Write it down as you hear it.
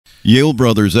Yale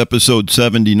Brothers, episode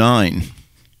 79.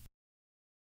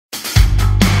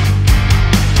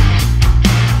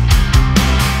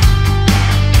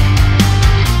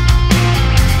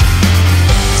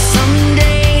 Some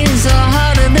days are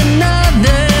harder than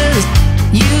others,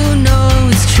 you know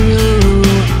it's true.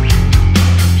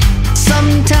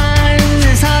 Sometimes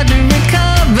it's hard to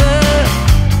recover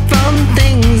from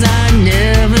things I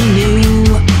never knew.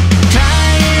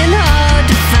 Trying hard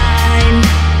to find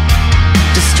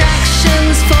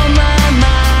distractions for my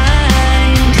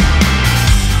mind.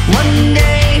 One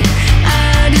day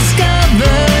I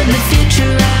discovered the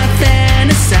future I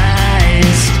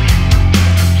fantasized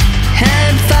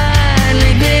had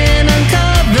finally been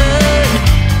uncovered.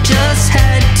 Just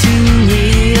had to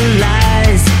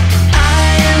realize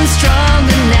I am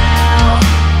stronger now.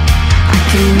 I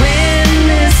can win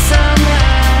this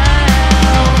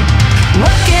somehow.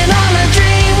 Working on a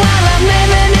dream while I'm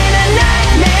living in a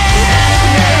nightmare.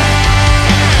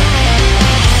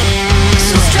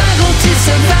 So struggle to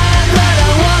survive, but I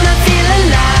wanna feel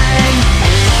alive.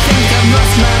 Think I've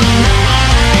lost my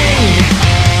mind.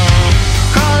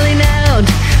 Crawling out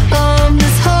of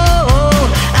this hole,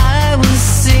 I was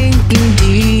sinking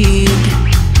deep.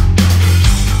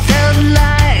 Felt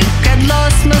like I'd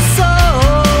lost my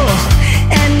soul,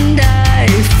 and I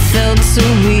felt so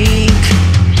weak.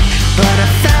 But I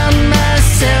found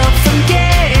myself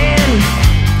again,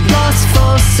 lost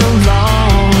for so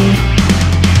long.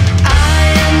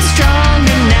 I am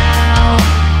stronger now,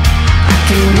 I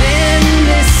can win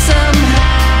this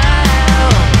somehow.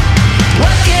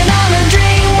 Working on a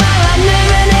dream while I'm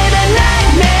living in a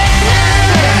nightmare.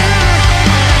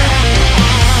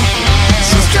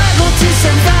 So struggle to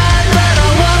survive, but I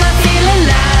wanna feel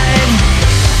alive.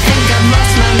 Think I've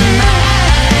lost my mind.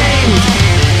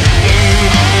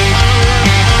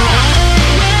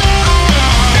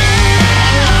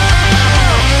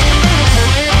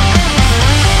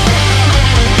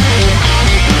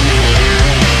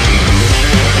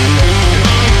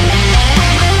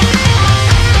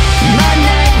 My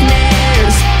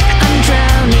nightmares, I'm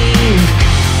drowning.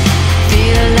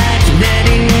 Feel like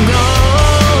letting go.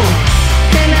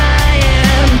 And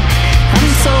I'm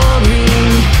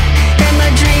soaring. And my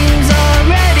dreams are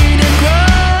ready to grow.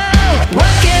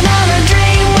 Working on a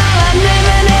dream while I'm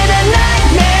living in a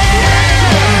nightmare.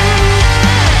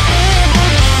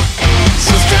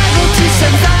 So struggle to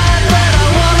survive, but I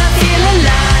wanna feel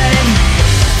alive.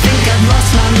 Think I've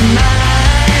lost my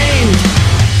mind.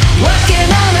 Working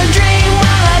on a dream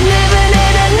while I'm living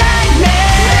in a nightmare.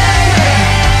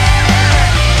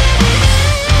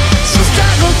 So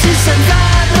struggle to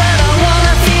survive, but I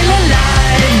wanna feel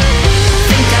alive.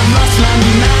 Think I've lost my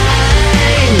mind.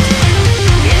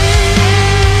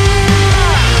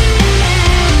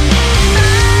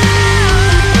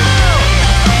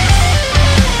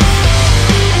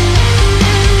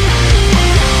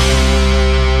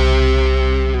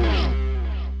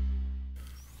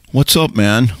 What's up,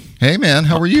 man? Hey, man,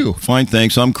 how are you? Fine,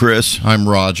 thanks. I'm Chris. I'm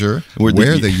Roger. We're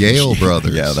We're the Yale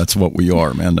Brothers. Yeah, that's what we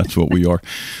are, man. That's what we are.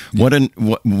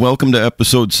 Welcome to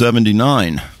episode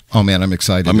 79. Oh, man, I'm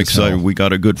excited. I'm as excited. hell. We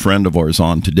got a good friend of ours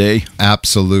on today.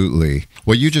 Absolutely.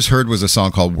 What you just heard was a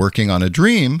song called Working on a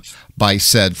Dream by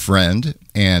said friend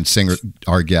and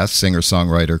our guest,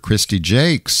 singer-songwriter, Kristi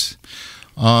Jacques.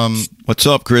 What's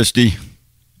up, Kristi?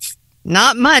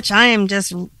 Not much. I am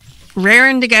just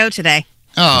raring to go today.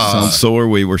 So are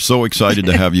we. We're so excited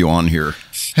to have you on here.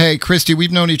 Hey, Kristi,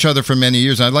 we've known each other for many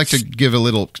years. I'd like to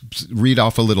read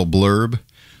off a little blurb,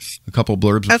 a couple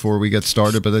blurbs before we get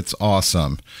started, but it's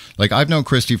awesome. Like, I've known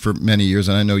Kristi for many years,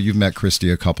 and I know you've met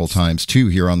Kristi a couple times, too,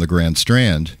 here on the Grand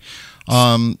Strand.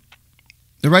 The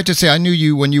right to say, I knew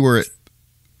you when you were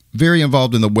very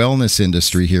involved in the wellness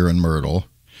industry here in Myrtle.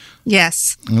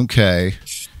 Yes. Okay.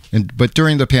 But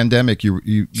during the pandemic, you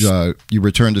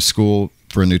returned to school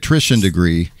for a nutrition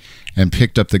degree and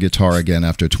picked up the guitar again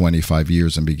after 25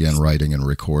 years and began writing and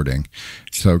recording.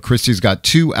 So Kristi's got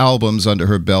 2 albums under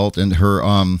her belt, and her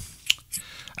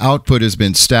output has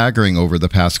been staggering over the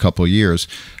past couple years.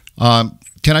 Can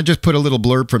I just put a little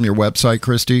blurb from your website,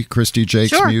 Kristi Jacques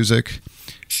Sure. Music?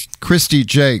 Kristi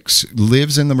Jacques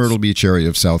lives in the Myrtle Beach area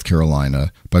of South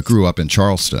Carolina, but grew up in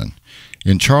Charleston.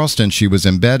 In Charleston, she was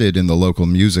embedded in the local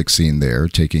music scene there,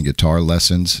 taking guitar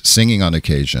lessons, singing on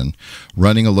occasion,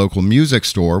 running a local music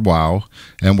store, wow,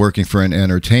 and working for an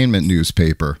entertainment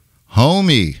newspaper.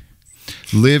 Homie!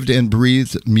 Lived and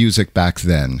breathed music back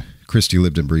then. Kristi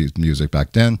lived and breathed music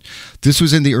back then. This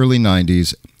was in the early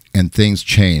 90s, and things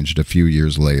changed a few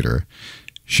years later.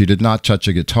 She did not touch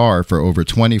a guitar for over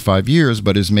 25 years,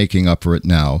 but is making up for it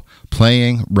now,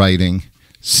 playing, writing,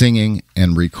 singing,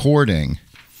 and recording.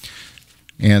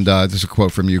 And this is a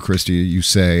quote from you, Kristi. You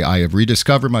say, "I have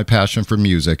rediscovered my passion for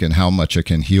music and how much it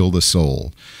can heal the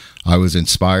soul. I was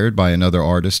inspired by another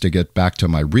artist to get back to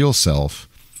my real self.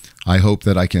 I hope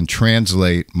that I can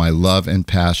translate my love and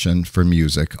passion for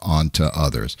music onto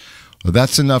others." Well,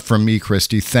 that's enough from me,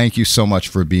 Kristi. Thank you so much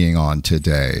for being on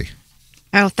today.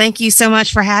 Oh, thank you so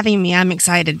much for having me. I'm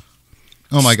excited.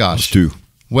 Oh, my Us gosh. too.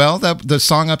 Well, the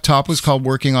song up top was called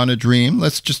Working on a Dream.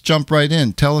 Let's just jump right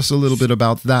in. Tell us a little bit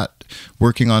about that,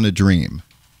 Working on a Dream.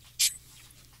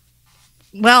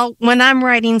 Well, when I'm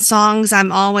writing songs,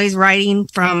 I'm always writing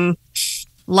from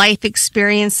life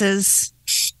experiences,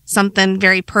 something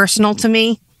very personal to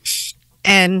me.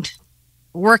 And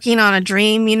working on a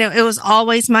dream, it was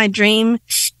always my dream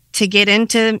to get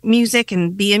into music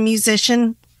and be a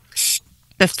musician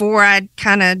before I'd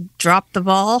kind of dropped the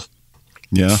ball.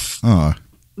 Yeah. Oh,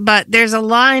 But there's a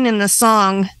line in the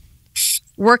song,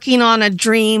 "Working on a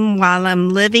dream while I'm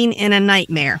living in a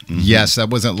nightmare." yes, that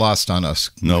wasn't lost on us.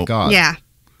 No. My God. Yeah.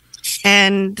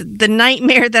 And the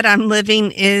nightmare that I'm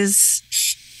living is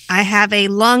I have a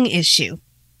lung issue.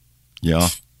 Yeah.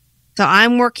 So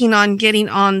I'm working on getting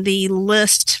on the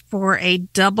list for a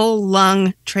double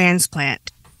lung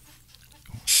transplant.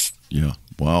 Yeah.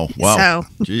 Wow. Wow.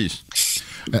 So- Jeez.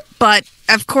 But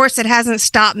of course, it hasn't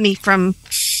stopped me from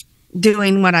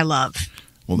doing what I love.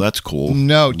 Well, that's cool.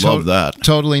 No, Love that.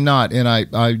 Totally not.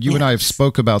 And you and I have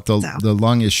spoke about the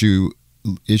lung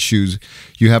issues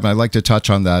you have. And I'd like to touch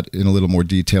on that in a little more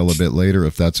detail a bit later,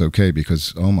 if that's okay,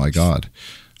 because, oh my God.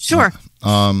 Sure.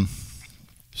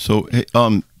 So, hey,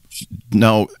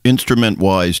 now,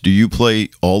 instrument-wise, do you play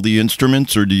all the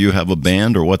instruments, or do you have a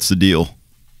band, or what's the deal?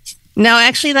 No,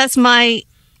 actually, that's my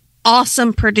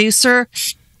awesome producer.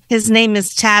 His name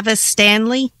is Tavis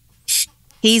Stanley.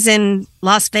 He's in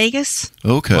Las Vegas.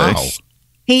 Okay. Wow.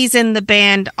 He's in the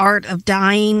band Art of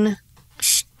Dying.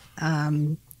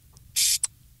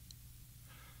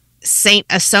 Saint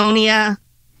Asonia.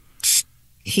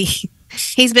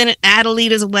 He's been at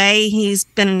Adelita's Way. He's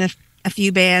been in a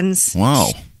few bands.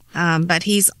 Wow. But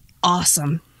he's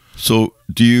awesome. So,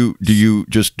 do you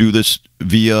just do this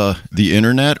via the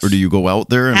internet, or do you go out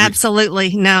there and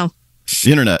Absolutely. No.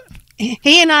 the internet?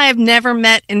 He and I have never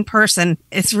met in person.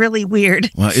 It's really weird.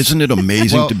 Well, isn't it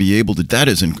amazing Well- to be able to? That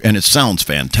is, and it sounds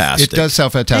fantastic. It does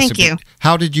sound fantastic. Thank you. but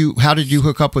How did you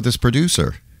hook up with this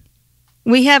producer?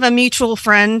 We have a mutual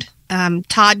friend,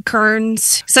 Todd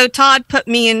Kerns. So Todd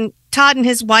and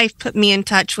his wife put me in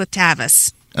touch with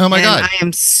Tavis. Oh my And God. I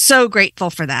am so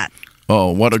grateful for that. Oh,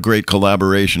 what a great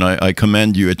collaboration! I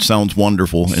commend you. It sounds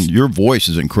wonderful, and your voice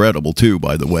is incredible too.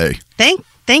 By the way.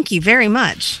 Thank you very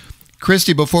much.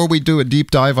 Kristi, before we do a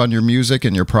deep dive on your music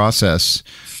and your process,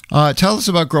 tell us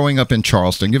about growing up in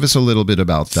Charleston. Give us a little bit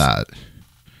about that.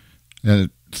 And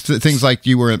things like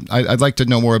I'd like to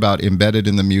know more about embedded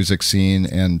in the music scene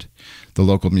and the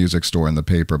local music store and the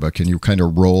paper, but can you kind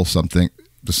of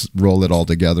just roll it all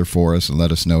together for us and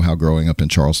let us know how growing up in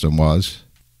Charleston was?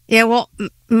 Yeah, well,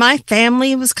 my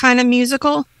family was kind of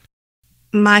musical.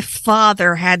 My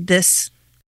father had this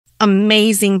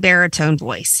amazing baritone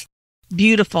voice.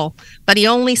 Beautiful. But he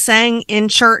only sang in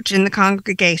church in the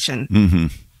congregation. Mm-hmm.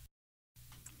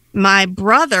 My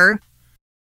brother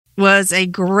was a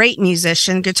great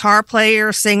musician, guitar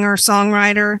player, singer,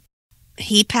 songwriter.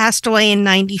 He passed away in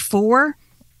 94,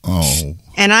 Oh,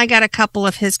 and I got a couple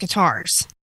of his guitars.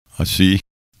 I see.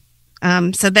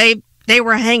 So they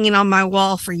were hanging on my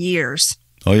wall for years.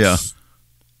 Oh yeah.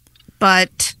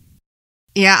 But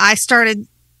yeah, I started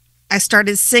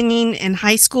singing in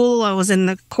high school. I was in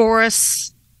the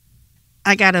chorus.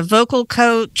 I got a vocal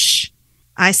coach.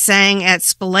 I sang at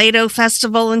Spoleto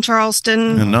Festival in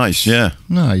Charleston. Nice. Yeah.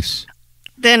 nice.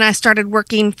 Then I started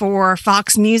working for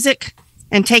Fox Music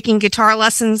and taking guitar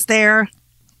lessons there.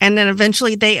 And then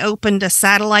eventually they opened a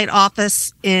satellite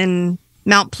office in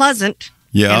Mount Pleasant.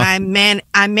 Yeah. And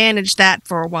I managed that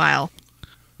for a while.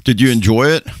 Did you enjoy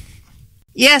it?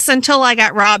 Yes, until I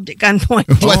got robbed at gunpoint.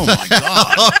 Oh my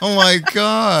god. Oh my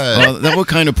God. That would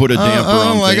kind of put a damper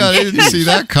on Oh my things. God, I didn't see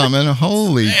that coming.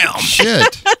 Holy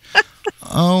shit.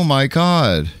 Oh my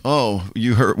God. Oh,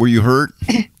 you hurt? Were you hurt?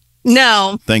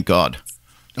 No. Thank God.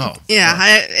 Oh. Yeah,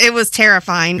 it was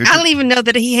terrifying. I don't even know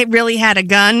that he really had a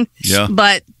gun. Yeah.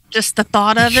 But just the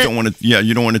thought of You it. don't want to. Yeah,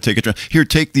 you don't want to take it. Here,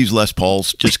 take these Les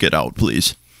Pauls. Just get out,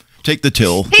 please. Take the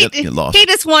till. Get lost. He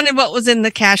just wanted what was in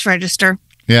the cash register.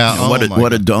 Yeah. Oh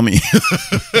What a dummy.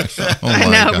 oh I my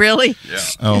know, God. really.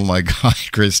 Oh my God,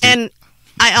 Kristi. And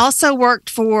I also worked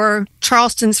for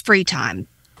Charleston's Free Time.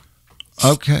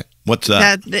 Okay. What's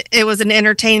that? It was an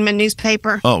entertainment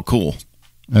newspaper. Oh, cool.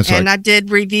 That's And right. I did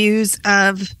reviews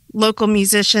of local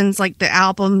musicians, like the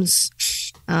albums,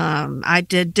 I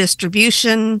did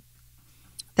distribution,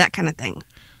 that kind of thing.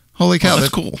 Holy cow, that's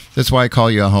cool. That's why I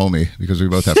call you a homie, because we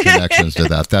both have connections to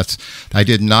that. I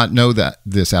did not know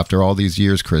this after all these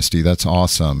years, Kristi. That's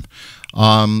awesome.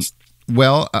 Was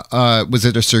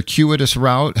it a circuitous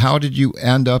route? How did you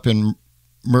wind up? I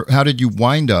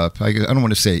don't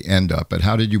want to say end up, but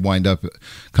how did you wind up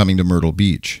coming to Myrtle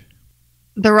Beach?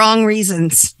 The wrong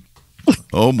reasons.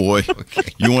 Oh boy.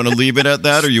 Okay. You want to leave it at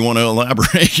that, or you want to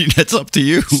elaborate? That's up to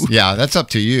you. Yeah, that's up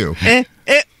to you.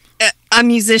 A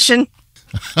musician.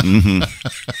 Mm-hmm.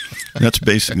 That's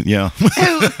basic. Yeah.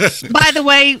 By the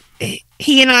way,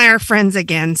 he and I are friends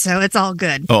again, so it's all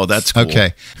good. Oh, that's cool.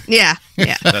 Okay. Yeah.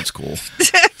 That's cool.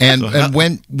 And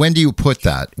when do you put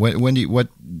that? When do you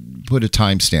put a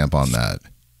timestamp on that?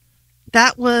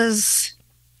 That was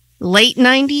late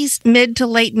 90s, mid to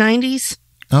late 90s.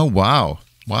 Oh, wow.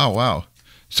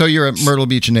 So you're a Myrtle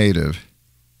Beach native.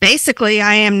 Basically,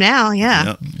 I am now, yeah.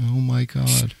 Yep. Oh, my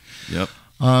God. Yep.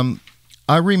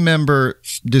 I remember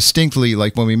distinctly,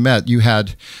 like when we met,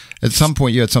 at some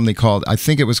point you had something called, I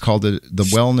think it was called the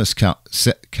Wellness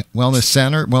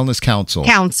Center, Wellness Council.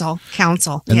 Council,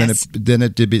 And yes. then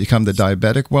it did become the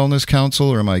Diabetic Wellness Council,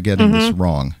 or am I getting this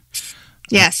wrong?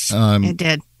 Yes, it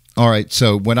did. All right.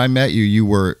 So when I met you, you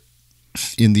were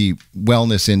in the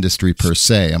wellness industry per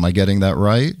se. Am I getting that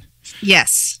right?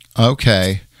 Yes.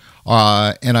 Okay.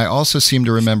 And I also seem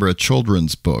to remember a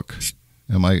children's book.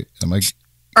 Am I?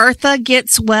 Eartha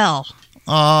Gets Well.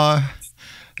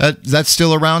 That's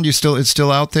still around? It's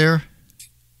still out there?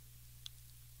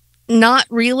 Not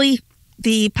really.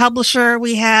 The publisher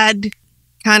we had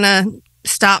kind of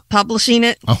stopped publishing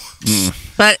it. Oh.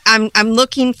 But I'm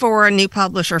looking for a new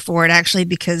publisher for it, actually,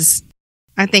 because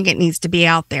I think it needs to be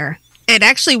out there. It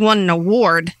actually won an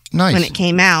award when it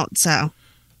came out, so.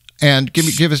 And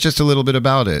give us just a little bit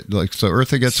about it. Like, so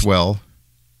Eartha Gets Well.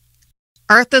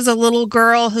 Eartha's a little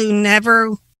girl who never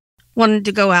wanted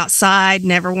to go outside,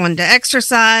 never wanted to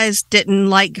exercise, didn't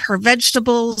like her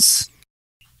vegetables.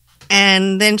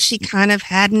 And then she kind of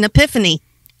had an epiphany.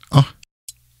 Oh.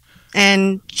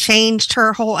 And changed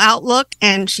her whole outlook,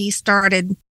 and she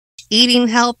started eating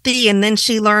healthy, and then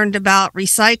she learned about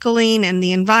recycling and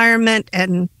the environment,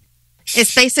 and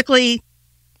it's basically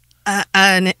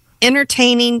an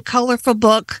entertaining, colorful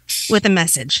book with a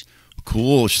message.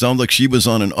 Cool. She sounds like she was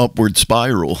on an upward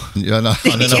spiral. Yeah,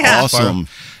 Awesome.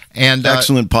 And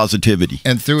excellent positivity.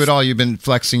 And through it all, you've been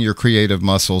flexing your creative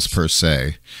muscles per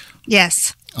se.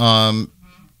 Yes.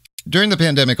 During the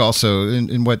pandemic, also,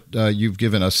 in what you've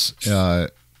given us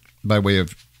by way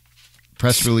of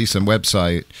press release and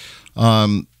website,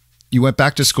 you went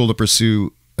back to school to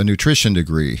pursue a nutrition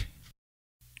degree.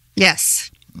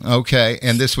 Yes. Okay,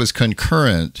 and this was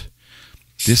concurrent.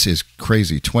 This is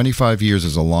crazy. 25 years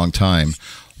is a long time.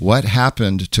 What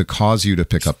happened to cause you to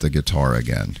pick up the guitar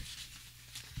again?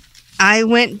 I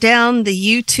went down the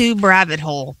YouTube rabbit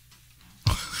hole.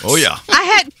 Oh, yeah.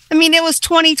 It was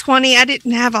 2020. I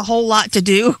didn't have a whole lot to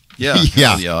do. Yeah.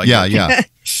 I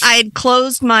had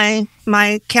closed my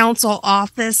council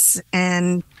office,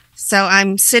 and so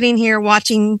I'm sitting here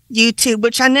watching YouTube,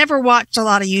 which I never watched a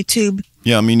lot of YouTube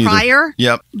me neither. prior.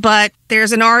 Yep. But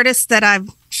there's an artist that I've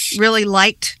really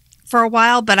liked for a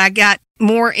while, but I got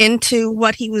more into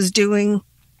what he was doing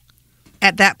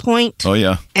at that point. Oh,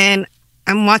 yeah. And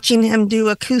I'm watching him do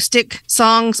acoustic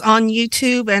songs on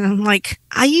YouTube, and I'm like,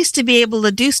 I used to be able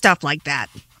to do stuff like that.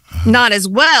 Not as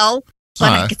well,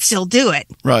 but I could still do it.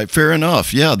 Right. Fair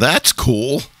enough. Yeah, that's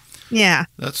cool. Yeah.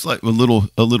 That's like a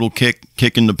little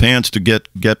kick in the pants to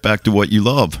get back to what you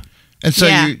love. And so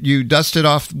you dusted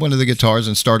off one of the guitars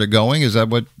and started going? Is that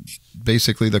what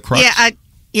basically the crux?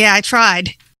 Yeah, I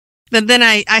tried. But then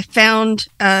I found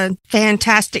a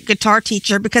fantastic guitar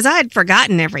teacher because I had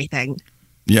forgotten everything.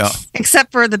 Yeah.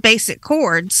 Except for the basic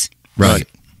chords. Right.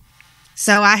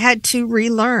 So I had to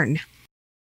relearn.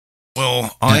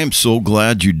 Well, I am so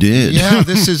glad you did. Yeah,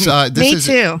 this is Me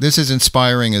too. This is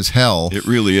inspiring as hell. It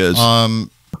really is.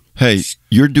 Hey,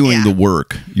 you're doing the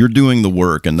work. You're doing the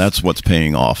work, and that's what's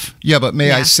paying off. Yeah, but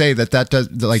may I say that does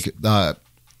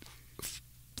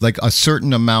like a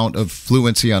certain amount of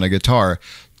fluency on a guitar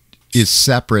is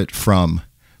separate from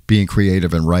being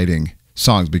creative and writing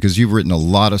songs, because you've written a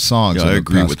lot of songs in the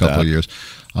past couple of years.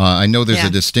 I know there's a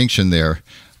distinction there.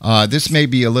 This may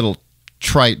be a little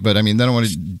trite, but I mean, then I want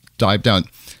to dive down.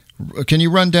 Can you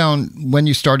run down when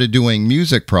you started doing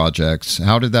music projects?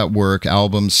 How did that work?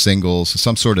 Albums, singles,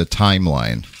 some sort of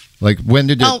timeline? Like, when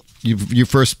did you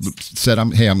first said,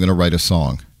 hey, I'm going to write a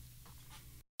song?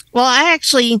 Well, I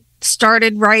actually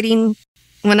started writing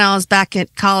when I was back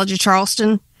at College of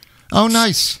Charleston. Oh,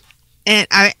 nice. And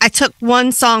I took one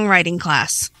songwriting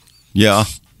class. Yeah.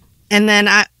 And then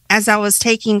as I was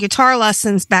taking guitar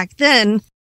lessons back then,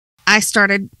 I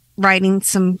started writing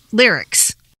some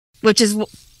lyrics, which is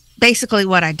basically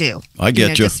what I do. I get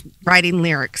you. Just writing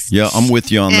lyrics. Yeah, I'm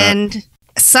with you on that. And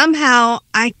somehow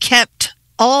I kept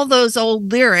all those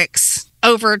old lyrics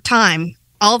over time.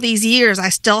 All these years, I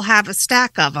still have a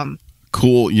stack of them.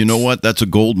 Cool. You know what? That's a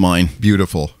gold mine.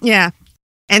 Beautiful. Yeah.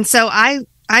 And so I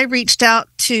reached out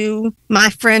to my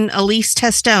friend Elise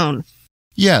Testone.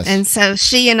 Yes. And so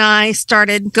she and I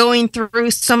started going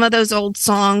through some of those old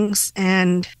songs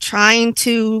and trying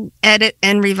to edit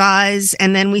and revise.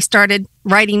 And then we started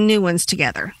writing new ones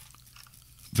together.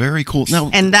 Very cool.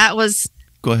 Now, And that was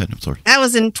go ahead. I'm sorry.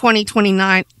 in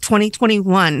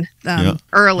 2021,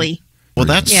 early. Well,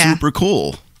 that's Yeah. super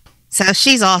cool. So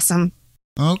she's awesome.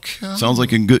 Okay. Sounds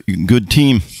like a good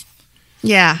team.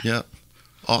 Yeah. Yeah.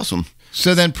 Awesome.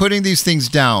 So then putting these things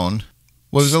down,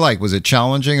 what was it like? Was it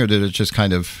challenging or did it just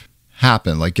kind of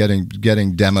happen? Like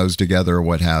getting demos together or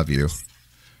what have you?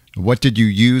 What did you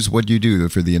use? What did you do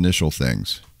for the initial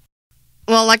things?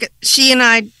 Well, like she and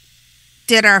I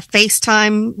did our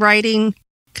FaceTime writing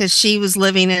because she was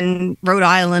living in Rhode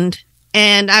Island.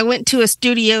 And I went to a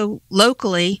studio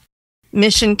locally,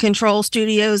 Mission Control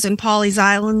Studios in Pawleys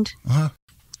Island,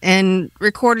 and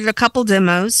recorded a couple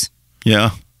demos.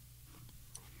 Yeah.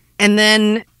 And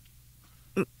then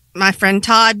my friend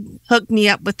Todd hooked me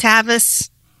up with Tavis,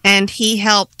 and he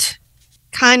helped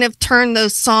kind of turn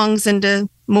those songs into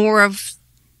more of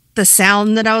the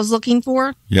sound that I was looking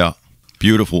for. Yeah.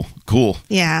 Beautiful. Cool.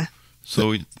 Yeah.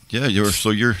 So yeah,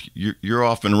 you're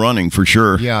off and running for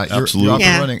sure. Yeah, you're absolutely. off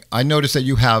and running. I noticed that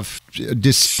you have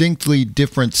distinctly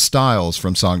different styles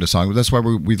from song to song. That's why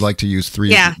we'd like to use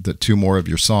two more of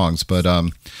your songs. But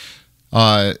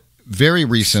very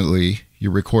recently,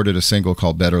 you recorded a single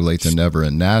called "Better Late Than Never"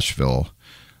 in Nashville.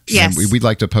 Yes. And we'd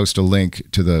like to post a link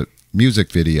to the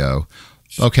music video.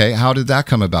 Okay, how did that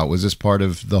come about? Was this part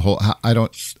of the whole?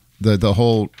 The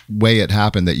whole way it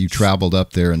happened that you traveled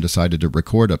up there and decided to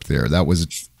record up there. That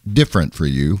was different for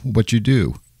you. What you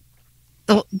do?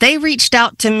 Well, they reached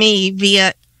out to me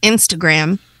via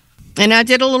Instagram, and I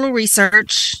did a little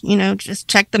research, just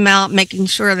check them out, making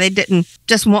sure they didn't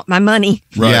just want my money.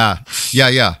 Right.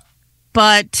 Yeah.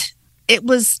 But it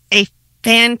was a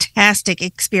fantastic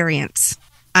experience.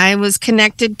 I was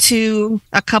connected to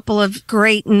a couple of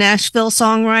great Nashville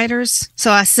songwriters,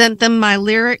 so I sent them my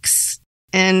lyrics,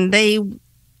 and they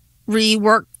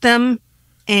reworked them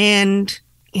and,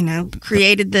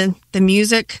 created the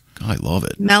music. I love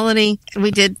it. Melody.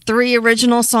 We did 3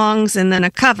 original songs and then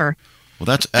a cover. Well,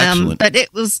 that's excellent. But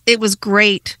it was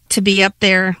great to be up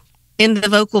there in the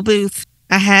vocal booth.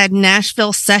 I had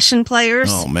Nashville session players.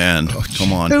 Oh man,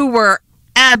 come on. Who were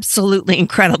absolutely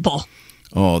incredible.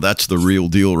 Oh, that's the real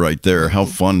deal right there. How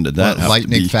fun did that have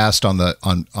lightning to be? fast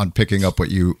on picking up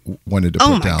what you wanted to put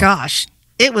down. Oh my gosh.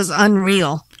 It was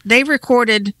unreal. They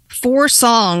recorded 4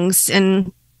 songs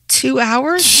in 2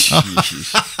 hours.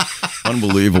 Jeez.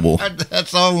 Unbelievable.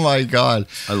 That's, oh my God.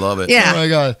 I love it. Yeah. Oh my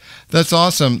God. That's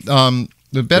awesome. The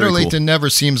Better Very Late cool. Than Never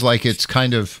seems like it's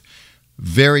kind of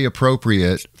very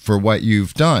appropriate for what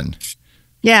you've done.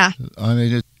 Yeah. I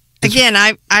mean, Again,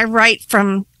 I write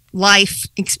from life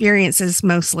experiences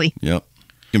mostly. Yep.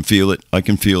 I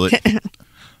can feel it.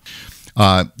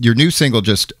 your new single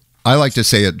I like to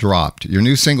say it dropped. Your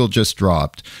new single just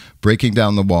dropped, Breaking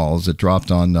Down the Walls. It dropped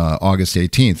on August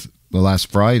 18th, the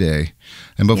last Friday.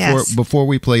 And before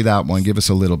we play that one, give us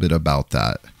a little bit about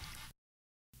that.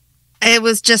 It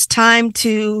was just time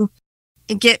to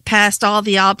get past all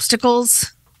the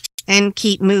obstacles and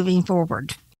keep moving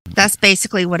forward. That's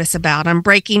basically what it's about. I'm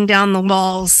breaking down the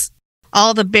walls,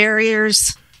 all the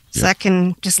barriers, so I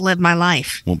can just live my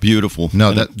life. Well, beautiful.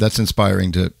 No, that's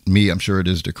inspiring to me. I'm sure it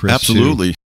is to Chris, too.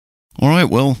 Absolutely. All right,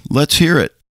 well, let's hear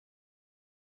it.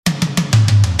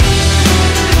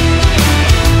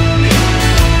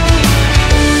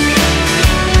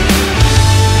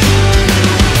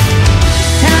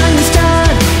 Time to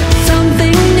start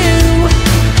something new,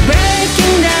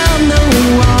 breaking down the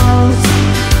walls.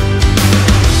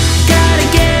 Gotta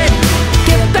get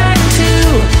back to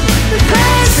the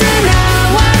person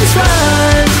I once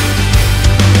was.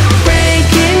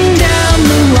 Breaking down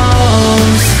the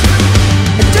walls.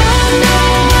 I don't know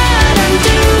what I'm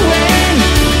doing.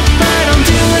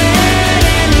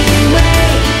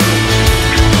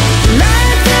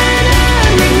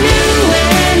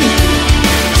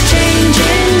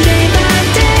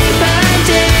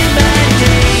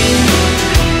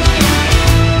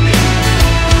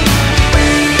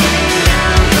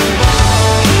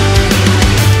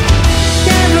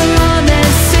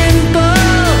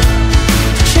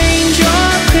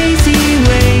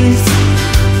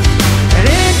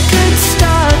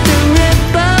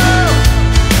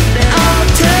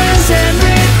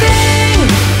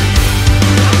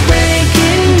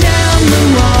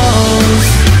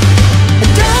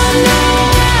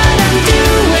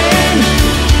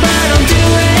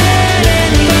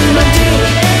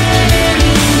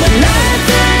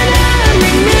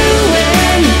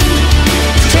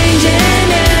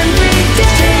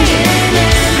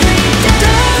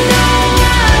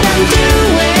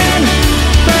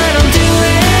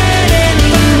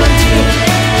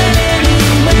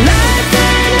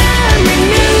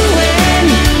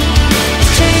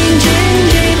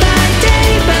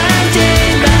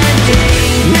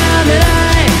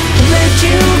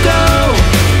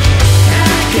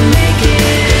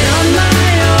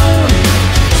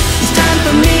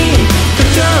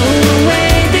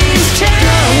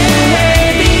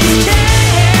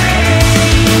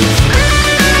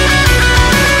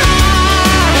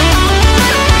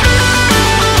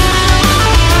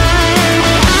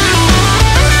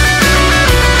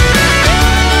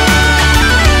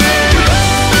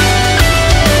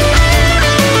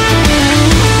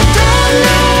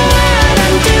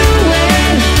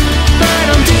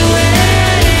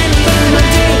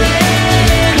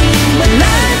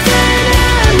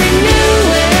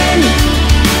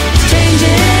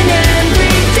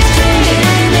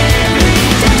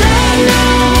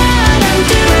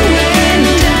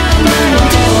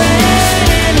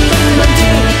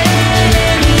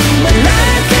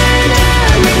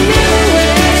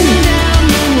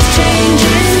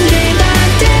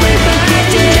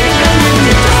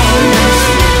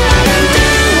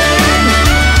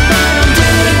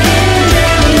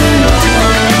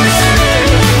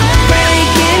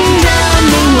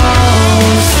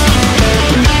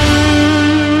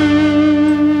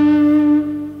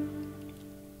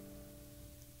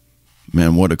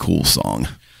 what a cool song.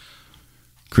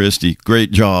 Kristi,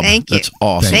 great job. Thank you. That's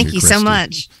awesome. Thank you so Kristi.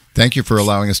 much. Thank you for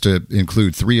allowing us to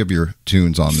include 3 of your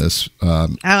tunes on this. Oh,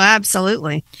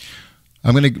 absolutely.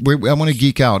 I want to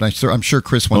geek out. I'm sure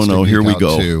Chris wants to no, geek here we out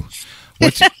go. too.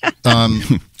 What's,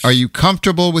 are you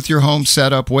comfortable with your home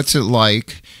setup? What's it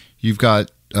like? You've got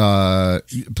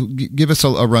give us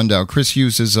a rundown. Chris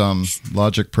uses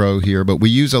Logic Pro here, but we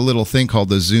use a little thing called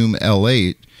the Zoom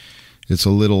L8. It's a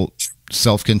little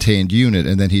self-contained unit,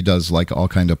 and then he does like all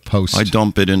kind of post. I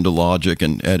dump it into Logic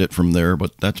and edit from there,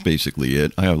 but that's basically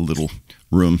it. I have a little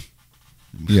room,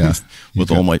 Yeah,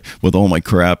 with all my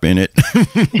crap in it.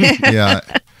 yeah.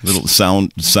 Little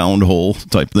sound hole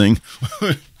type thing.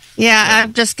 Yeah,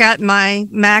 I've just got my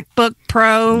MacBook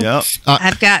Pro. Yep.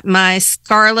 I've got my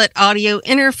Scarlett audio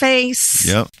interface.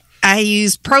 Yep. I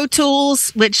use Pro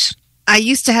Tools, which I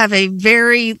used to have a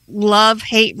very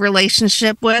love-hate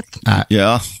relationship with,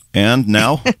 Yeah. And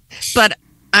now, but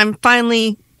I'm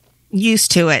finally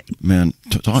used to it. man,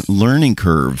 learning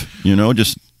curve.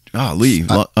 Just golly,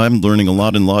 I'm learning a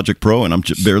lot in Logic Pro, and I'm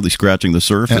just barely scratching the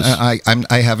surface. I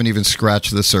haven't even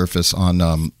scratched the surface on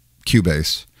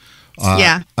Cubase.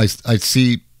 Yeah. I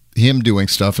see him doing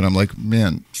stuff, and I'm like,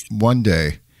 man, one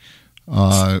day.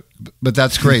 But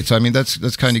that's great. So I mean, that's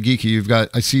kind of geeky.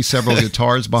 I see several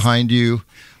guitars behind you.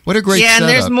 What a great setup. And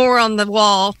there's more on the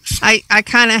wall. I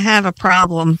kind of have a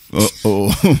problem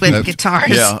with guitars.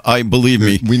 Yeah, I believe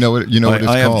me. We know it. You know what it's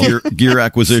I called. have gear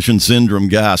acquisition syndrome.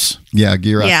 Gas. Yeah,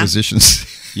 gear Yeah. acquisitions.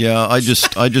 Yeah, I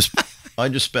just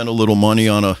spent a little money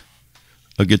on a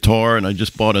guitar, and I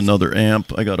just bought another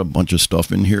amp. I got a bunch of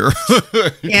stuff in here.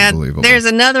 Yeah, Unbelievable. there's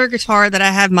another guitar that I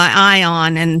have my eye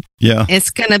on, and Yeah. it's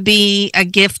going to be a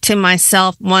gift to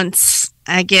myself once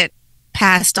I get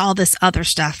past all this other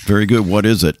stuff. Very good. What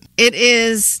is it? It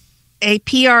is a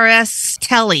PRS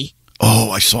Telly.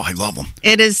 Oh, I love them.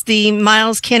 It is the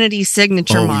Miles Kennedy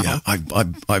signature Oh model. yeah,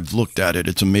 I've looked at it.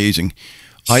 It's amazing.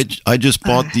 I just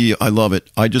bought I love it.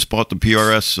 I just bought the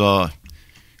PRS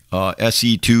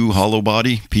SE2 hollow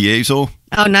body piezo.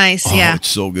 Oh, nice. Oh, Yeah. it's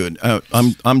so good.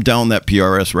 I'm down that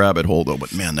PRS rabbit hole though,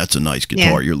 but man, that's a nice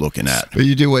guitar Yeah. you're looking at. But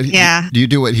you do what? Yeah. Do you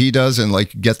do what he does and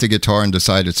like get the guitar and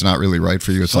decide it's not really right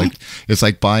for you? It's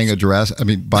like buying a dress. I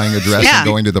mean, buying a dress Yeah. and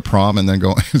going to the prom and then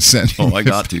going and sending. Oh, I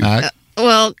got to. it back.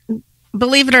 Well,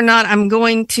 believe it or not, I'm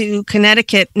going to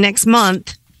Connecticut next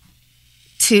month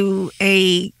to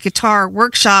a guitar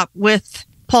workshop with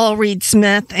Paul Reed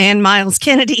Smith and Miles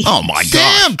Kennedy. Oh my gosh.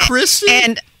 Damn,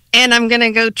 Kristi. And I'm going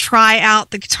to go try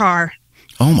out the guitar.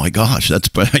 Oh my gosh,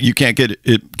 you can't get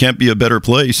it. Can't be a better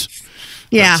place.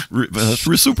 Yeah. That's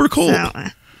super cool. So,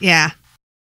 yeah.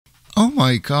 Oh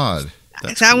my God.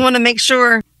 So I want to make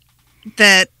sure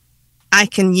that I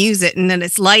can use it and that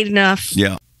it's light enough.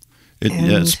 Yeah. It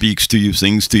And- speaks to you,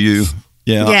 sings to you.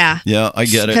 Yeah. Yeah. Yeah, I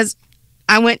get it. Because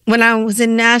when I was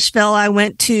in Nashville, I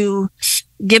went to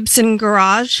Gibson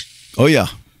Garage Oh yeah.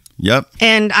 Yep.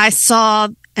 and I saw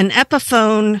an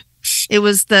Epiphone. It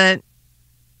was the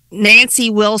Nancy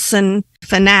Wilson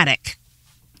Fanatic,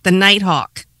 the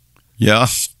Nighthawk. Yeah.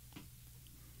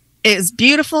 It was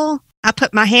beautiful. I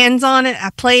put my hands on it. I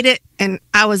played it and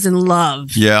I was in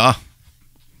love. Yeah.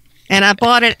 And I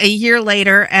bought it a year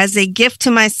later as a gift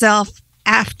to myself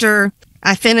after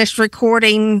I finished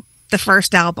recording the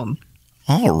first album.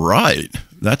 All right.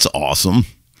 That's awesome.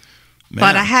 Man.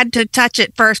 But I had to touch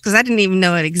it first because I didn't even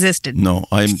know it existed. No,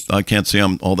 I can't say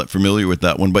I'm all that familiar with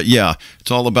that one, but yeah,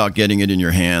 it's all about getting it in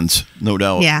your hands, no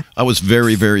doubt. Yeah. I was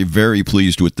very, very, very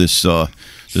pleased with this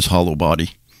this hollow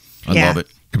body. I Yeah. love it.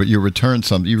 But you returned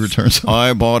some.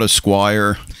 I bought a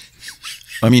Squire.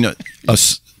 I mean,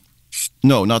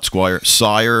 no, not Squire.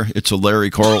 Sire. It's a Larry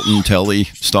Carlton Telly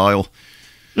style.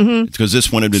 Mm-hmm. It's because this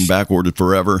one had been back ordered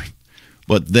forever.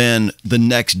 But then the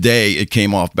next day it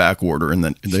came off back order, and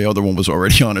then the other one was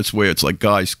already on its way. It's like,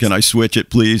 guys, can I switch it,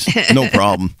 please? No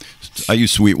problem. I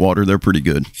use Sweetwater. They're pretty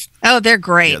good. Oh, they're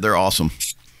great. Yeah, they're awesome.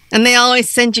 And they always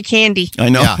send you candy. I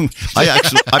know. Yeah.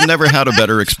 I've never had a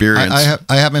better experience.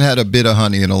 I haven't had a bit of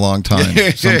honey in a long time.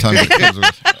 Sometimes it goes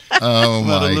with, oh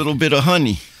But a my, little bit of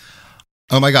honey.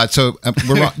 oh my God. So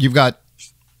you've got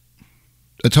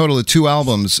a total of 2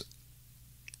 albums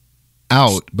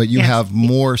out, but you Yes. have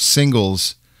more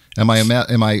singles. Am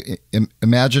I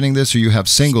imagining this, or you have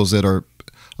singles that are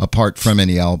apart from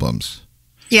any albums?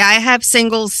 Yeah, I have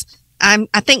singles. I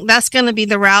think that's going to be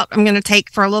the route I'm going to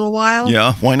take for a little while.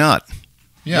 Yeah, why not?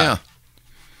 Yeah.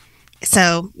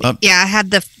 So, I had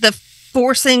the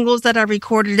 4 singles that I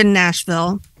recorded in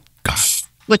Nashville,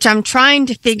 which I'm trying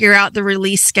to figure out the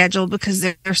release schedule because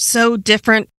they're so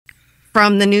different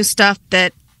from the new stuff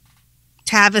that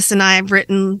Tavis and I have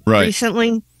written Right.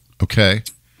 recently. Okay.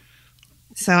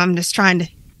 So I'm just trying to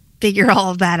figure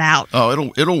all of that out.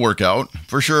 Oh, it'll work out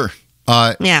for sure.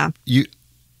 Yeah. You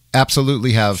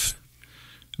absolutely have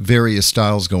various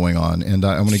styles going on, and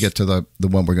I'm going to get to the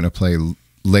one we're going to play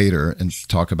later and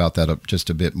talk about that just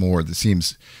a bit more. It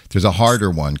seems there's a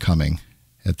harder one coming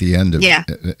at the end of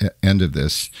end of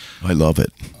this. I love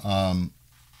it.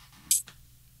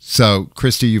 So,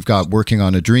 Kristi, you've got Working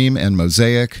on a Dream and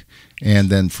Mosaic, and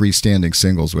then freestanding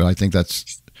singles. Well, I think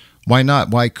that's why not?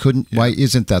 Why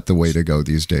isn't that the way to go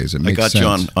these days? It makes I got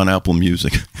sense. you on Apple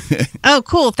Music. Oh,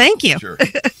 cool. Thank you. Sure.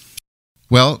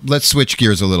 Well, let's switch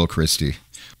gears a little, Kristi.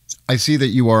 I see that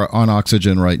you are on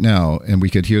oxygen right now, and we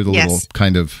could hear the little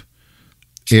kind of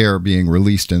air being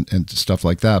released and stuff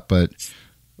like that. But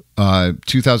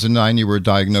 2009, you were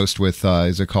diagnosed with,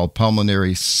 is it called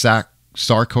pulmonary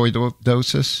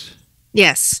sarcoidosis?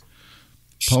 Yes.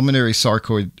 Pulmonary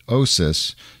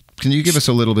sarcoidosis. Can you give us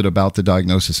a little bit about the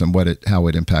diagnosis and how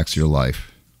it impacts your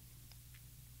life?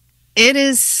 It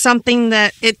is something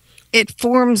that it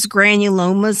forms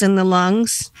granulomas in the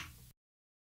lungs.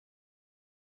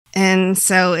 And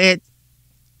so it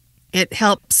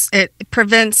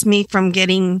prevents me from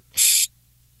getting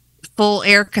full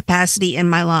air capacity in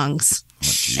my lungs.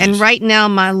 And right now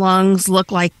my lungs look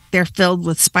like they're filled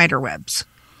with spider webs.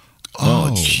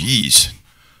 Oh, jeez.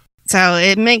 So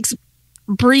it makes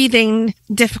breathing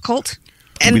difficult.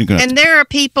 And there are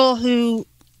people who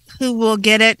will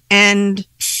get it and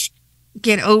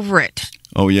get over it.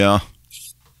 Oh, yeah?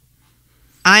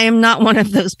 I am not one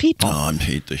of those people. Oh, I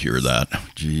hate to hear that.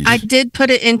 Jeez. I did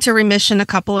put it into remission a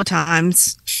couple of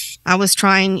times. I was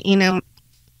trying,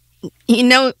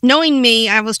 knowing me,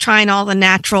 I was trying all the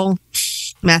natural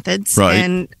methods. Right.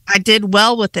 And I did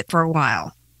well with it for a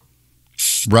while.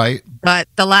 Right. But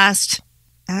the last,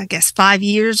 I guess, 5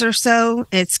 years or so,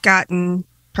 it's gotten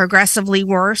progressively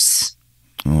worse.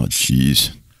 Oh,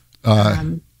 jeez.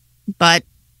 But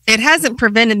it hasn't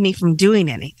prevented me from doing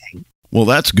anything. Well,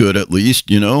 that's good, at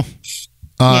least,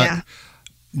 Yeah.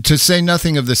 To say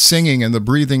nothing of the singing and the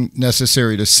breathing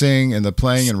necessary to sing and the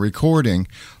playing and recording,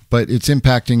 but it's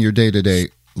impacting your day-to-day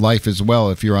life as well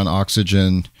if you're on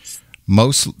oxygen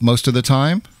most of the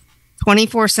time?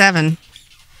 24/7.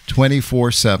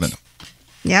 24/7.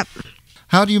 Yep.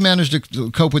 How do you manage to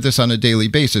cope with this on a daily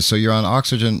basis? So you're on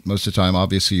oxygen most of the time.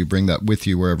 Obviously, you bring that with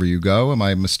you wherever you go. Am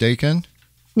I mistaken?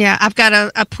 Yeah, I've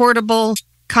got a portable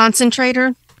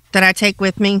concentrator that I take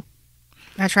with me.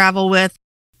 I travel with.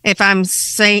 If I'm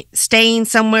staying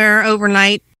somewhere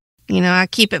overnight, I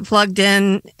keep it plugged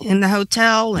in the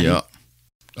hotel and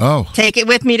take it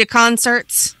with me to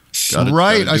concerts.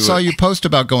 Right. I saw you post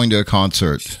about going to a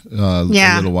concert a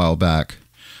little while back.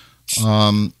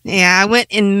 I went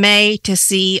in May to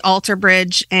see Alter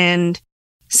Bridge and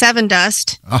Seven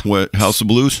Dust. What, House of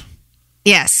Blues?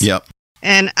 Yes. Yep.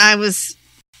 And I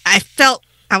felt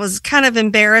I was kind of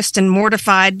embarrassed and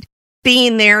mortified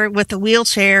being there with a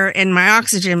wheelchair and my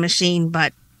oxygen machine,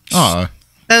 but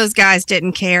those guys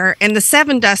didn't care. And the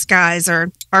Seven Dust guys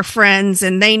are friends,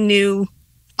 and they knew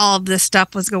all of this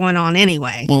stuff was going on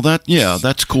anyway. Well,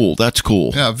 that's cool. That's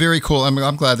cool. Yeah, very cool.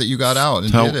 I'm glad that you got out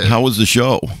and did it. How was the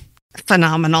show?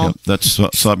 Phenomenal. Yep,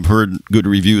 that's I've heard good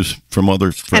reviews from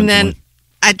other friends. And then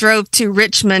I drove to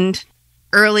Richmond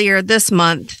earlier this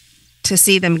month to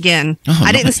see them again. Oh,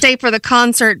 I didn't stay for the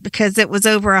concert because it was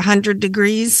over 100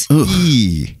 degrees.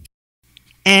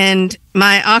 And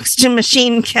my oxygen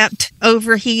machine kept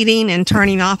overheating and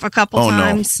turning off a couple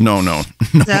times. No.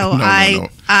 So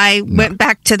I went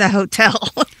back to the hotel.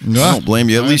 No, I don't blame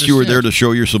you. At least you were there to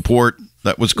show your support.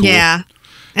 That was cool. Yeah.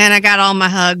 And I got all my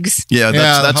hugs. Yeah,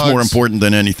 that's more important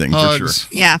than anything, hugs. for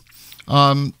sure. Yeah.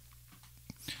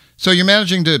 So you're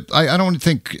managing to, I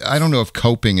don't know if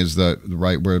coping is the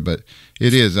right word, but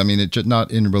it is. I mean, it's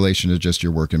not in relation to just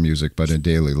your work and music, but in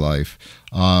daily life.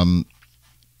 Are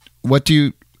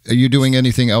you doing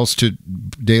anything else to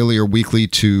daily or weekly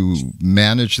to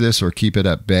manage this or keep it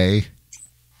at bay?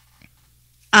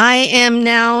 I am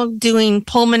now doing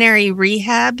pulmonary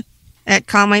rehab at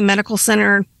Conway Medical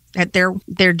Center at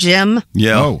their gym.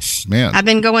 Yeah. Oh, man. I've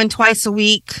been going twice a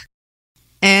week,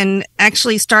 and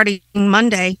actually starting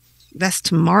Monday, that's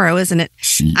tomorrow, isn't it?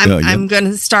 I'm going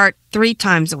to start 3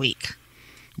 times a week.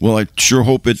 Well, I sure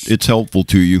hope it's helpful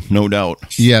to you, no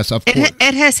doubt. Yes, of course.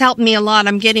 It has helped me a lot.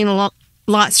 I'm getting a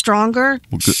lot stronger.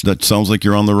 Well, that sounds like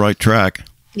you're on the right track.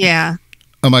 Yeah.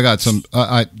 Oh my God!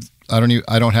 I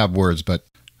don't have words, but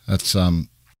that's I'm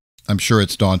sure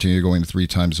it's daunting. You're going 3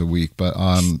 times a week, but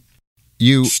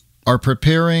you are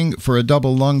preparing for a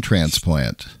double lung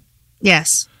transplant.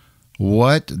 Yes.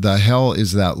 What the hell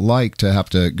is that like to have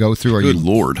to go through? Are Good you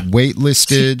Lord.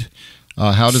 waitlisted?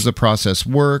 How does the process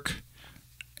work?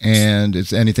 And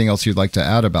is anything else you'd like to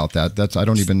add about that? I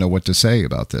don't even know what to say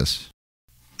about this.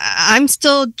 I'm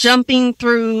still jumping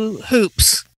through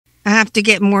hoops. I have to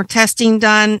get more testing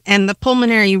done, and the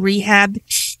pulmonary rehab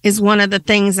is one of the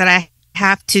things that I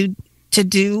have to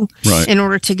do Right. in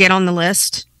order to get on the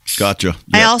list. Gotcha.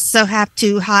 I Yep. also have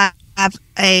to have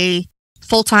a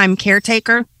full-time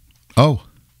caretaker Oh,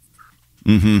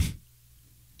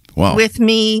 Wow. with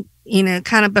me,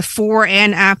 kind of before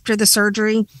and after the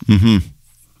surgery.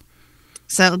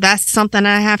 So that's something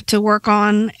I have to work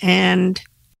on, and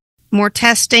more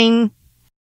testing.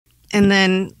 And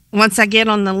then once I get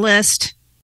on the list,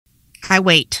 I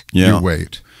wait. Yeah. you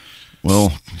wait.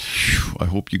 Well, I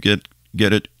hope you get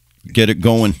it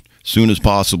going soon as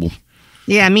possible.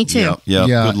 Yeah, me too. Yeah.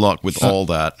 Yeah. Good luck with all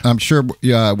that. I'm sure.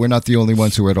 Yeah, we're not the only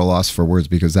ones who are at a loss for words,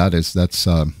 because that's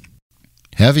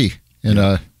heavy.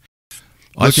 And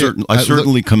I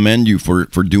certainly commend you for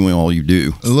doing all you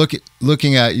do.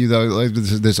 looking at you though, like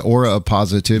this aura of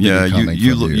positivity. Yeah, coming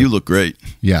you from look great.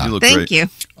 Yeah. You look Thank great. you.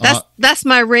 That's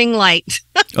my ring light.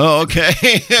 Oh, okay.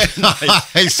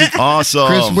 Nice. Awesome.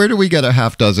 Chris, where do we get a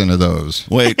half dozen of those?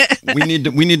 Wait, we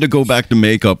need to go back to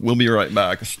makeup. We'll be right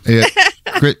back. Yeah.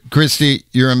 Kristi,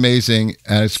 you're amazing,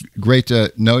 and it's great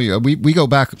to know you. We go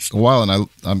back a while, and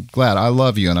I'm glad. I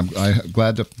love you, and I'm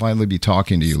glad to finally be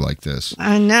talking to you like this.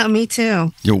 I know, me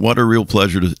too. What a real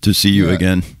pleasure to see you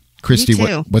again. Kristi, Me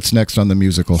too. what's next on the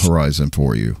musical horizon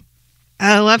for you?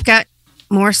 Oh, I've got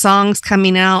more songs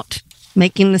coming out,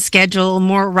 making the schedule,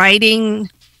 more writing,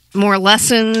 more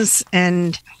lessons,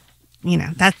 and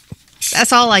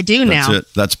that's all I do now. That's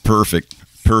it. That's perfect.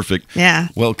 Perfect. Yeah.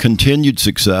 Well, continued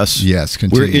success. Yes,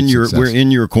 We're in success.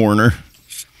 your corner,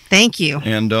 Thank you.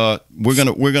 and we're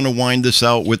gonna wind this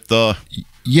out with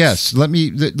Yes,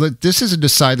 this is a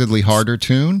decidedly harder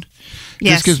tune.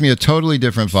 Yes. This gives me a totally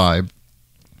different vibe.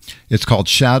 It's called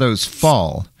Shadows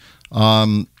Fall.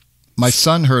 My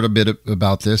son heard a bit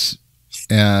about this.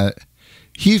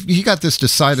 He got this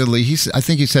decidedly. I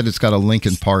think he said it's got a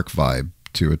Linkin Park vibe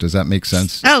to it. Does that make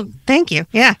sense? Oh, thank you.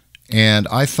 Yeah. And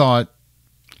I thought,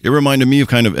 it reminded me of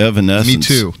kind of Evanescence.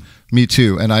 me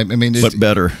too. And I mean, But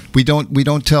better. we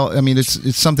don't tell. I mean,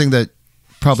 it's something that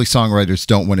probably songwriters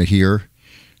don't want to hear.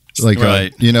 Like,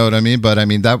 Right. you know what I mean? But I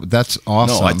mean, that's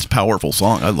awesome. No, it's a powerful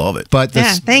song. I love it. But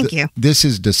Yeah, thank you. This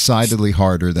is decidedly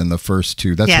harder than the first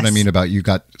two. That's what I Yes. mean about you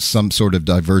got some sort of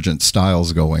divergent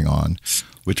styles going on.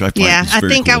 Which I find Yeah. is I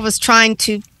very think cool. I was trying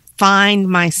to find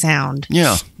my sound,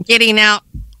 Yeah. getting out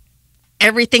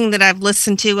everything that I've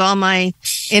listened to, all my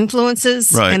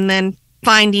influences, Right. and then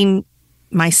finding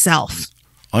myself.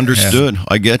 Understood.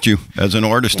 I get you. As an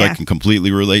artist, I Yeah. can completely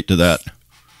relate to that.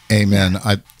 Amen.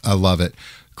 I love it.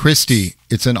 Kristi,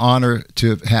 it's an honor to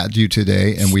have had you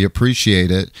today, and we appreciate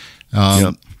it.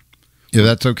 Yep. If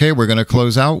that's okay, we're going to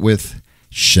close out with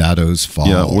Shadows Fall.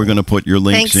 Yeah, we're going to put your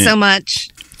links Thanks in. so much.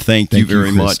 Thank you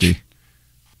very much. Kristi.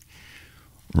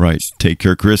 Right. Take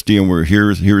care, Kristi. And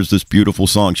here's this beautiful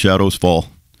song, Shadows Fall.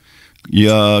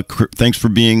 Yeah. Thanks for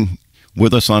being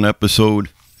with us on episode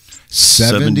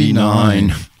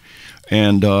 79.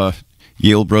 And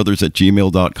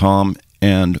YaleBrothers@gmail.com.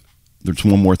 And there's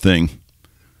one more thing.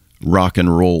 Rock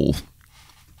and roll.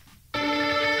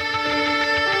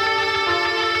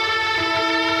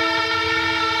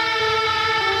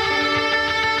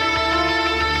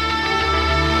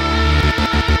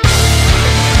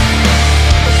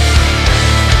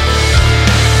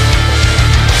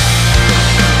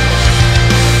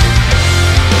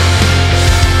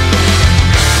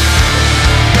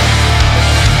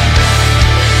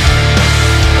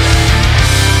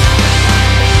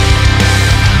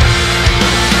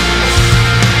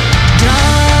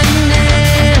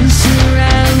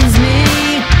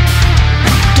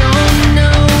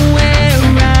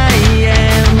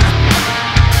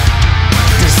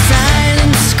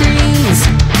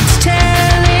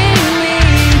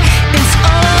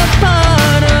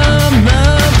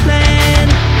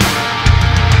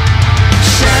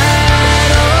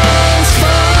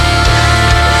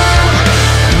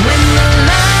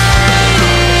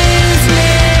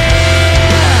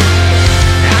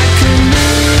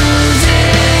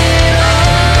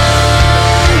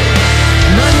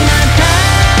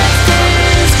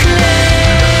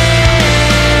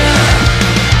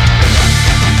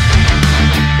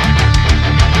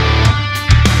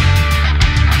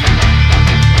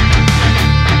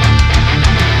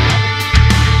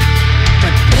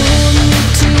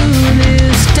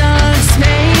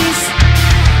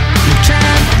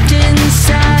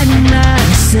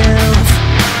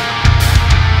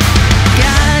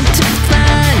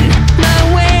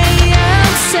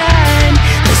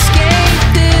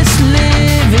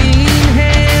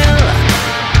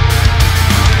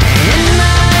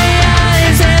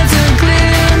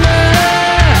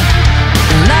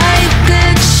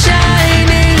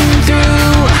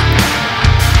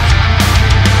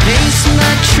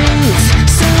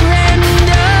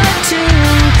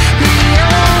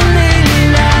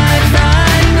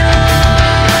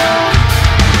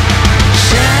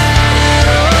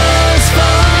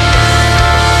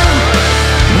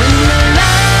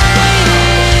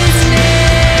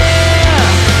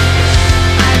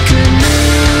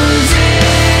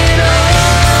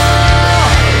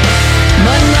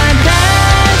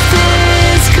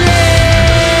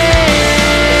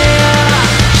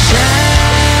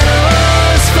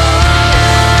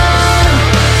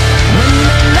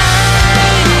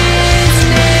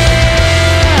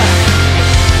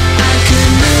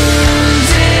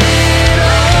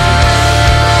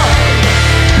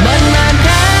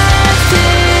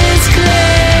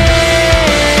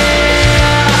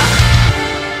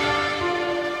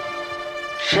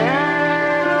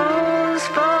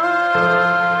 Bye.